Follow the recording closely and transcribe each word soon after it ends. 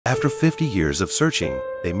After 50 years of searching,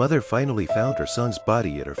 a mother finally found her son's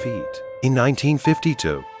body at her feet. In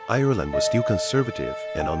 1952, Ireland was still conservative,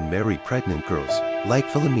 and unmarried pregnant girls, like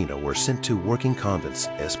Philomena, were sent to working convents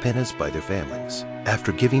as penance by their families.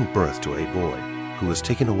 After giving birth to a boy, who was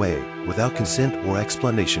taken away without consent or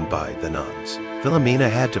explanation by the nuns, Philomena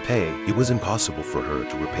had to pay. It was impossible for her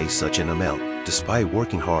to repay such an amount, despite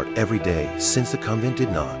working hard every day, since the convent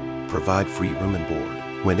did not provide free room and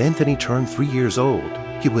board. When Anthony turned 3 years old,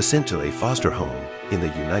 he was sent to a foster home in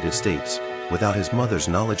the United States without his mother's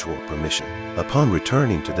knowledge or permission. Upon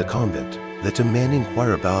returning to the convent, the two men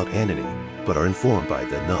inquire about Anthony, but are informed by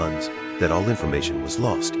the nuns that all information was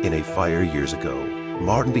lost in a fire years ago.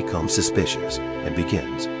 Martyn becomes suspicious and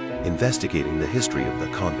begins investigating the history of the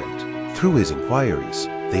convent. Through his inquiries,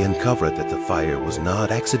 they uncovered that the fire was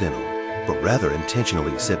not accidental, but rather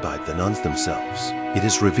intentionally set by the nuns themselves. It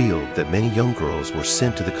is revealed that many young girls were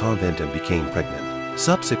sent to the convent and became pregnant.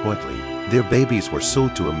 Subsequently, their babies were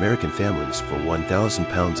sold to American families for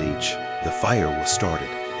 £1,000 each. The fire was started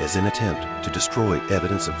as an attempt to destroy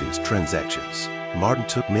evidence of these transactions. Martyn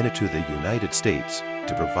took Minna to the United States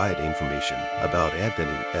to provide information about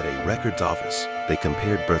Anthony at a records office. They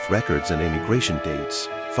compared birth records and immigration dates,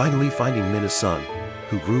 finally finding Minna's son,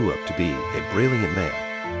 who grew up to be a brilliant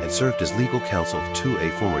man and served as legal counsel to a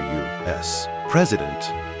former U.S. president.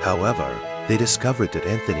 However, they discovered that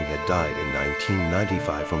Anthony had died in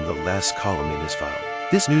 1995 from the last column in his file.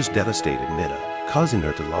 This news devastated Minna, causing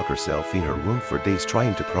her to lock herself in her room for days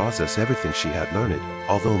trying to process everything she had learned.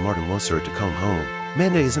 Although Martyn wants her to come home,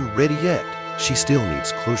 Minna isn't ready yet. She still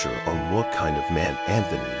needs closure on what kind of man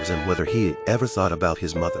Anthony was and whether he ever thought about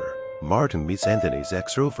his mother. Martyn meets Anthony's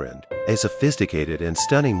ex-girlfriend, a sophisticated and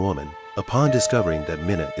stunning woman. Upon discovering that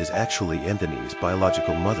Minna is actually Anthony's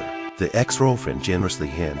biological mother, the ex-girlfriend generously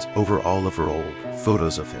hands over all of her old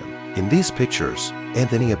photos of him. In these pictures,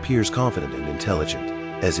 Anthony appears confident and intelligent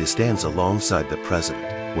as he stands alongside the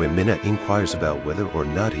president. When Minna inquires about whether or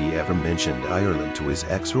not he ever mentioned Ireland to his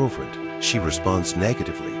ex-girlfriend, she responds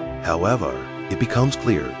negatively. However, it becomes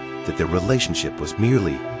clear that their relationship was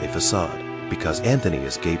merely a facade, because Anthony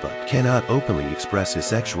is gay but cannot openly express his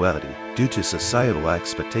sexuality due to societal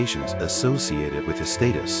expectations associated with his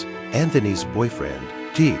status. Anthony's boyfriend,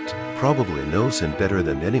 Kate, probably knows him better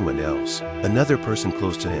than anyone else. Another person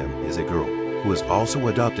close to him is a girl who was also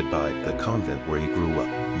adopted by the convent where he grew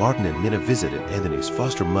up. Martyn and Minna visited Anthony's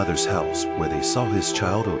foster mother's house where they saw his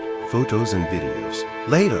childhood photos and videos.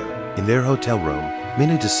 Later, in their hotel room,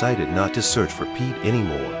 Minna decided not to search for Pete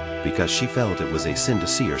anymore because she felt it was a sin to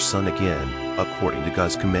see her son again, according to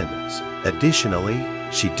God's commandments. Additionally,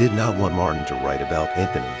 she did not want Martyn to write about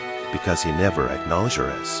Anthony because he never acknowledged her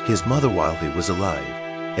as his mother while he was alive,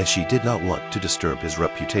 and she did not want to disturb his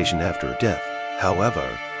reputation after her death. However,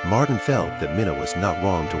 Martyn felt that Minna was not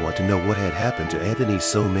wrong to want to know what had happened to Anthony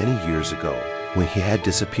so many years ago, when he had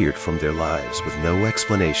disappeared from their lives with no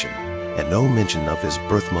explanation and no mention of his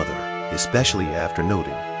birth mother, especially after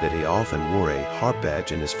noting that he often wore a heart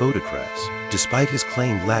badge in his photographs. Despite his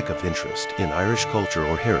claimed lack of interest in Irish culture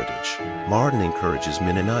or heritage, Martyn encourages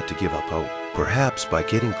Minna not to give up hope. Perhaps by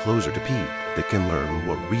getting closer to Pete, they can learn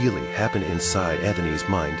what really happened inside Anthony's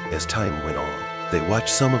mind as time went on. They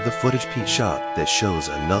watch some of the footage Pete shot that shows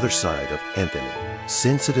another side of Anthony,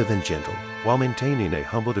 sensitive and gentle, while maintaining a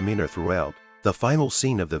humble demeanor throughout. The final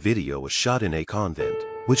scene of the video was shot in a convent,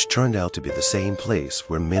 which turned out to be the same place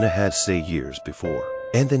where Minna had stayed years before.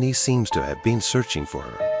 Anthony seems to have been searching for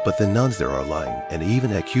her, but the nuns there are lying and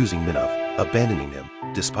even accusing Minna of abandoning him.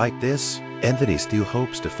 Despite this, Anthony still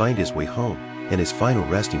hopes to find his way home, and his final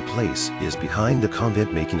resting place is behind the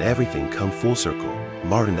convent, making everything come full circle.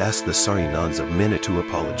 Martyn asks the sorry nuns of Minna to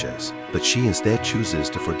apologize, but she instead chooses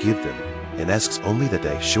to forgive them and asks only that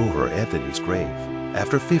they show her Anthony's grave.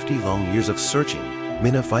 After 50 long years of searching,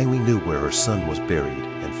 Minna finally knew where her son was buried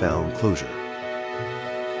and found closure.